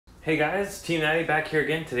Hey guys, Team Natty back here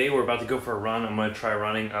again. Today we're about to go for a run. I'm going to try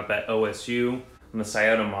running up at OSU on the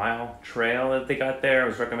Scioto Mile trail that they got there. It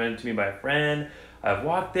was recommended to me by a friend. I've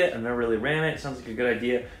walked it, I've never really ran it. Sounds like a good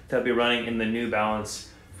idea to be running in the New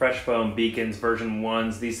Balance Fresh Foam Beacons version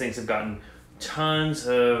 1s. These things have gotten tons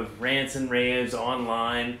of rants and raves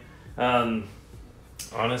online.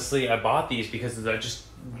 Honestly, I bought these because I just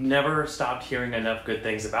never stopped hearing enough good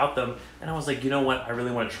things about them, and I was like, you know what, I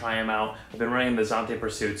really want to try them out. I've been running the Zonte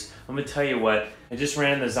Pursuits. I'm gonna tell you what, I just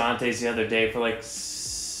ran the Zontes the other day for like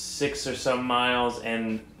 6 or some miles,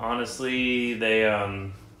 and honestly they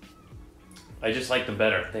I just liked them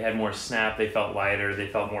better. They had more snap, they felt lighter, they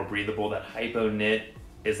felt more breathable. That hypo knit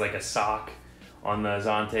is like a sock on the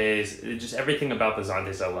Zontes. Just everything about the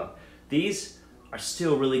Zontes I love. These are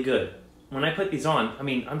still really good. When I put these on, I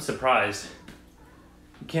mean, I'm surprised.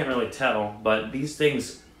 You can't really tell, but these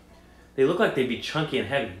things, they look like they'd be chunky and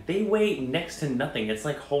heavy. They weigh next to nothing. It's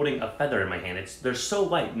like holding a feather in my hand. They're so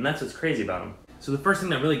light, and that's what's crazy about them. So the first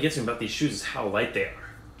thing that really gets me about these shoes is how light they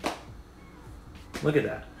are. Look at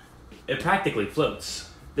that. It practically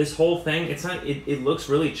floats. This whole thing, it looks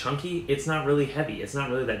really chunky. It's not really heavy. It's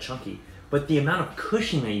not really that chunky. But the amount of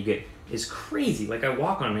cushion that you get is crazy. Like, I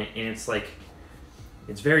walk on it, and it's like,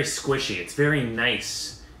 it's very squishy. It's very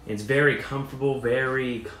nice. It's very comfortable,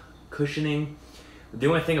 very cushioning. The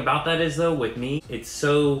only thing about that is, though, with me, it's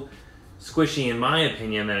so squishy in my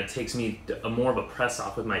opinion that it takes me more of a press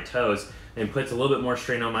off with my toes and puts a little bit more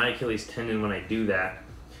strain on my Achilles tendon when I do that.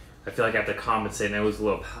 I feel like I have to compensate and I lose a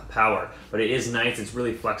little power. But it is nice, it's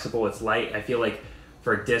really flexible, it's light. I feel like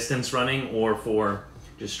for distance running or for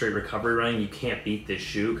just straight recovery running, you can't beat this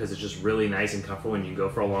shoe because it's just really nice and comfortable when you go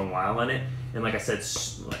for a long while on it. And like I said,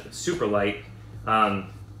 super light.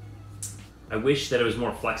 I wish that it was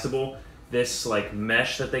more flexible. This like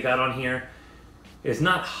mesh that they got on here is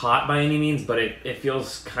not hot by any means, but it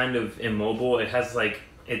feels kind of immobile. It has like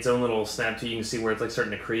its own little snap to it. You can see where it's like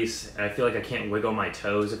starting to crease. And I feel like I can't wiggle my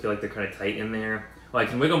toes. I feel like they're kind of tight in there. Well, I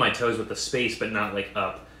can wiggle my toes with the space, but not like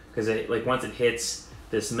up. Because like once it hits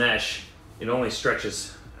this mesh, it only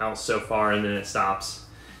stretches out so far and then it stops.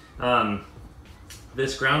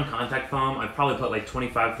 This ground contact foam, I've probably put like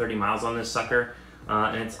 25, 30 miles on this sucker.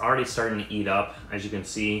 And it's already starting to eat up, as you can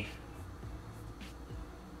see.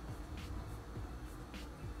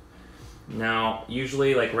 Now,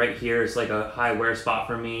 usually like right here is like a high wear spot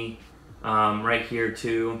for me. Right here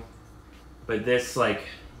too. But this, like,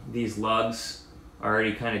 these lugs are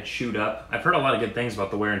already kind of chewed up. I've heard a lot of good things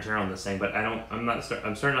about the wear and tear on this thing, but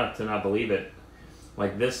I'm starting to not believe it.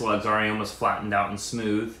 Like, this lug's already almost flattened out and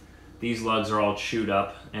smooth. These lugs are all chewed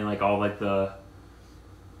up and like all like the,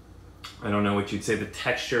 I don't know what you'd say, the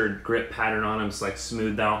textured grip pattern on them is like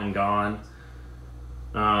smoothed out and gone.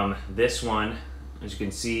 This one, as you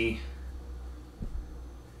can see,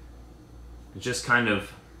 it's just kind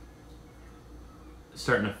of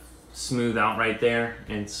starting to smooth out right there.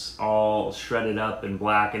 And it's all shredded up and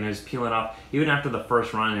black, and it was peeling off. Even after the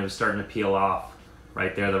first run, it was starting to peel off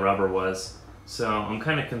right there, the rubber was. So I'm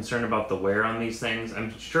kind of concerned about the wear on these things.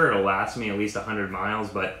 I'm sure it'll last me at least 100 miles,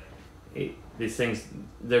 but these things,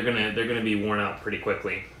 they're gonna be worn out pretty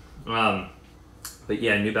quickly. But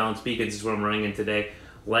yeah, New Balance Beacons is what I'm running in today.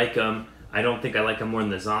 Like them. I don't think I like them more than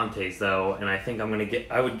the Zontes though, and I think I'm gonna get,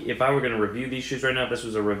 if I were gonna review these shoes right now, if this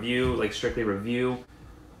was a review, like strictly review,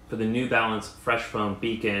 for the New Balance Fresh Foam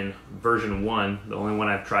Beacon version 1, the only one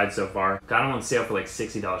I've tried so far, got them on sale for like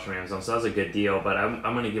 $60 from Amazon, so that was a good deal. But I'm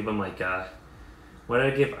gonna give them like what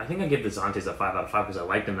did I give? I think I give the Zontes a 5 out of 5 because I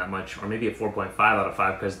liked them that much, or maybe a 4.5 out of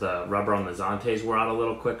 5 because the rubber on the Zontes wore out a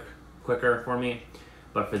little quicker for me.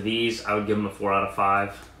 But for these, I would give them a 4 out of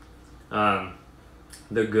 5.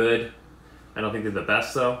 They're good. I don't think they're the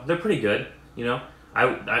best though. They're pretty good, you know.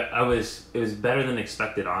 It was better than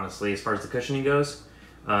expected, honestly, as far as the cushioning goes.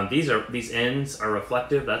 These ends are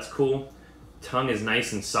reflective. That's cool. Tongue is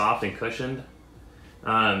nice and soft and cushioned.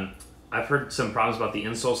 I've heard some problems about the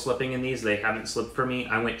insole slipping in these. They haven't slipped for me.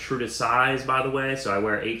 I went true to size, by the way, so I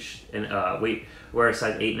wear H and wear a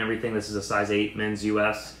size 8 and everything. This is a size 8 men's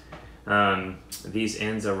US. These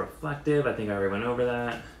ends are reflective. I think I already went over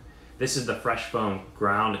that. This is the Fresh Foam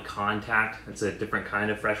Ground Contact. It's a different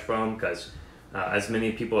kind of Fresh Foam because, as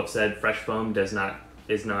many people have said, Fresh Foam is not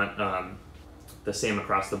the same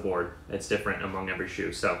across the board. It's different among every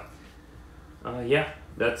shoe. So, yeah,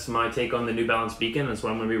 that's my take on the New Balance Beacon. That's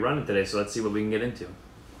what I'm going to be running today. So let's see what we can get into.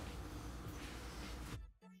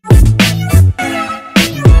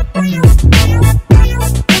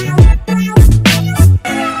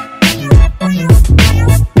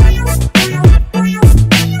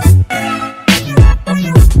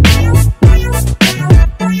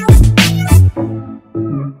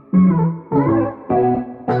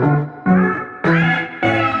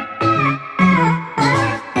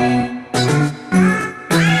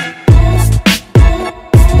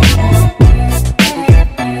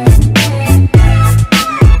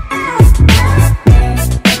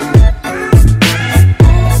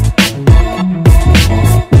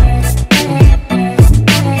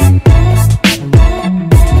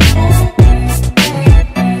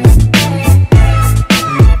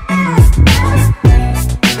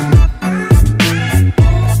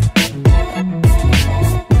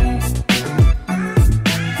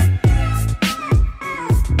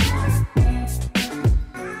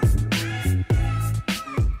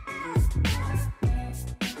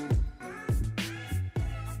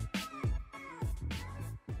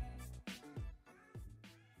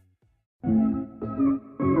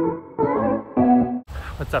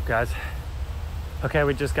 What's up, guys? Okay,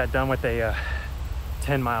 we just got done with a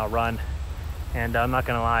 10-mile run, and I'm not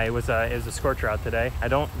gonna lie, it was a scorcher out today. I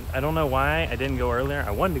don't know why I didn't go earlier.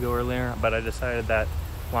 I wanted to go earlier, but I decided that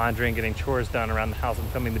laundry and getting chores done around the house and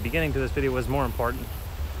filming the beginning to this video was more important.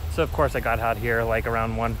 So of course I got out here like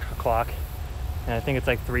around 1 o'clock, and I think it's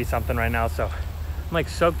like 3 something right now. So I'm like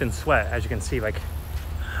soaked in sweat, as you can see. Like,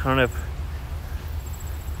 I don't know if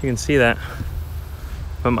you can see that,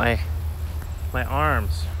 but my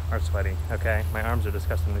arms are sweaty. Okay, my arms are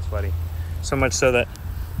disgustingly sweaty, so much so that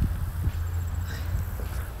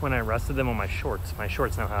when I rested them on my shorts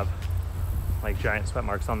now have like giant sweat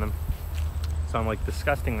marks on them. So I'm like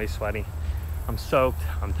disgustingly sweaty. I'm soaked,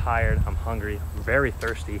 I'm tired, I'm hungry, I'm very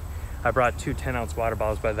thirsty. I brought 2 10-ounce water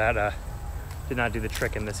bottles, but that did not do the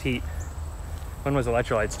trick in this heat. One was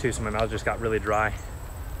electrolytes too, so my mouth just got really dry.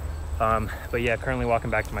 But yeah, currently walking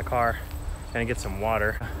back to my car and get some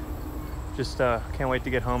water. Just can't wait to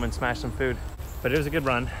get home and smash some food. But it was a good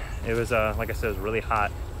run. It was, like I said, it was really hot.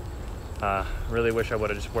 Really wish I would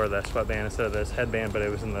have just wore that sweatband instead of this headband, but it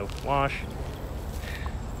was in the wash.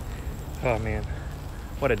 Oh man,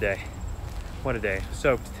 what a day. What a day.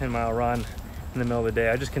 Soaked, 10-mile run in the middle of the day.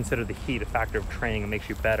 I just consider the heat a factor of training. It makes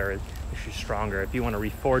you better, it makes you stronger. If you want to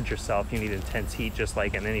reforge yourself, you need intense heat, just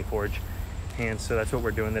like in any forge. And so that's what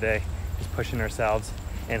we're doing today, is pushing ourselves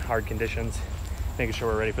in hard conditions, making sure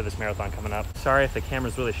we're ready for this marathon coming up. Sorry if the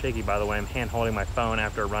camera's really shaky, by the way. I'm hand holding my phone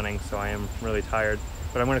after running, so I am really tired.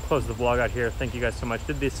 But I'm going to close the vlog out here. Thank you guys so much.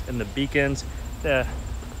 Did this in the Beacons. Did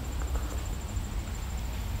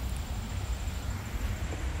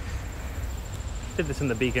this in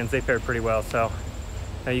the Beacons. They fared pretty well, so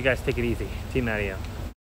you guys take it easy. Team Matty out.